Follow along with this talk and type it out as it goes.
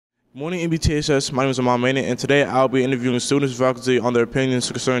Morning MBTHS, my name is Amal Maynard, and today I'll be interviewing students and faculty on their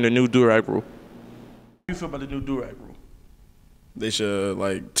opinions concerning the new do-rag rule. How do you feel about the new do-rag rule? They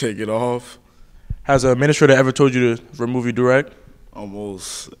should, take it off Has an administrator ever told you to remove your do-rag?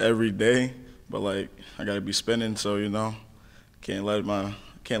 almost every day, but, I gotta be spending, so, can't let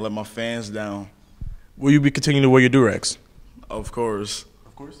my fans down. Will you be continuing to wear your do-rags? Of course.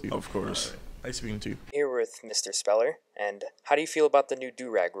 Of course. Of course. Nice speaking to you. Here with Mr. Speller, and how do you feel about the new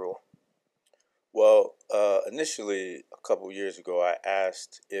do-rag rule? Well, initially, a couple years ago, I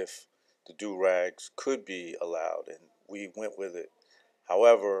asked if the do-rags could be allowed, and we went with it.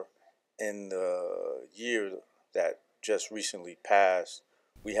 However, in the year that just recently passed,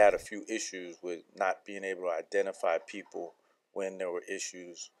 we had a few issues with not being able to identify people when there were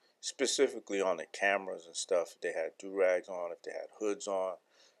issues, specifically on the cameras and stuff. If they had do-rags on, if they had hoods on.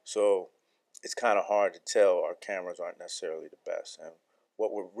 So it's kind of hard to tell. Our cameras aren't necessarily the best. And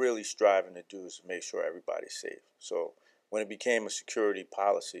what we're really striving to do is to make sure everybody's safe. So when it became a security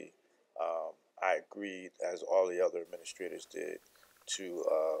policy, I agreed, as all the other administrators did, to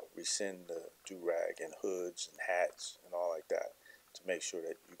rescind the do-rag and hoods and hats and all like that to make sure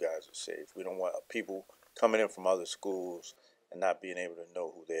that you guys are safe. We don't want people coming in from other schools and not being able to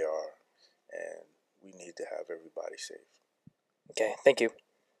know who they are. And we need to have everybody safe. Okay, thank you.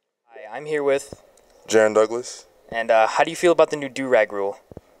 Hi, I'm here with, Jaron Douglas. and how do you feel about the new do-rag rule?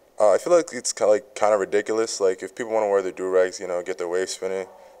 I feel like it's kind of ridiculous. Like, if people want to wear their do-rags, get their waves spinning,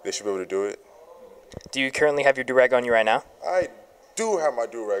 they should be able to do it. Do you currently have your do-rag on you right now? I do have my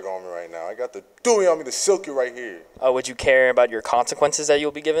do-rag on me right now. I got the do-rag on me, the silky right here. Would you care about your consequences that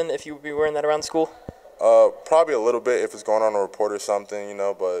you'll be given if you would be wearing that around school? Probably a little bit if it's going on a report or something,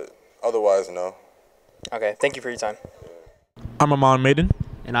 but otherwise, no. Okay, thank you for your time. I'm Amal Maynard,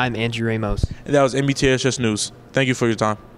 And I'm Andrew Ramos. and that was MBTHS News. Thank you for your time.